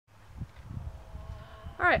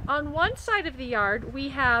All right, on one side of the yard, we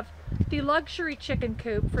have the luxury chicken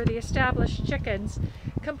coop for the established chickens,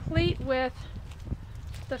 complete with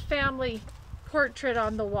the family portrait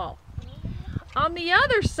on the wall. On the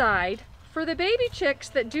other side, for the baby chicks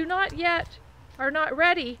that are not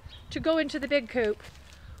ready to go into the big coop,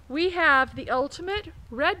 we have the ultimate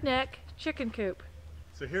redneck chicken coop.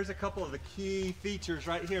 So here's a couple of the key features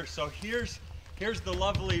right here. So here's the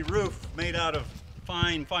lovely roof made out of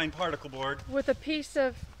fine particle board. With a piece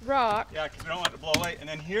of rock. Yeah, because we don't want it to blow away. And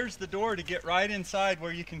then here's the door to get right inside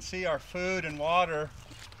where you can see our food and water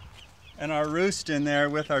and our roost in there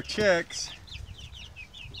with our chicks.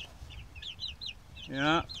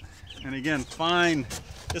 Yeah, and again, fine.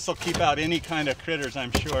 This will keep out any kind of critters,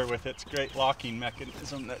 I'm sure, with its great locking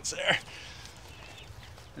mechanism that's there.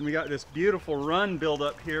 And we got this beautiful run built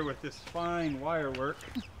up here with this fine wire work.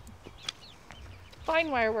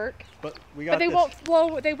 Fine wire work. But we got won't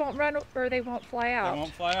flow, they won't run, or they won't fly out. They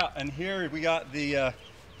won't fly out. And here we got the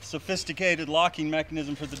sophisticated locking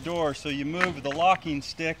mechanism for the door. So you move the locking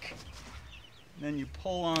stick, and then you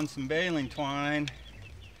pull on some baling twine,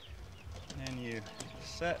 and you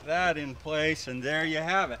set that in place, and there you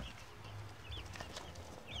have it.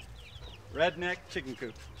 Redneck Chicken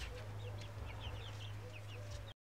Coop.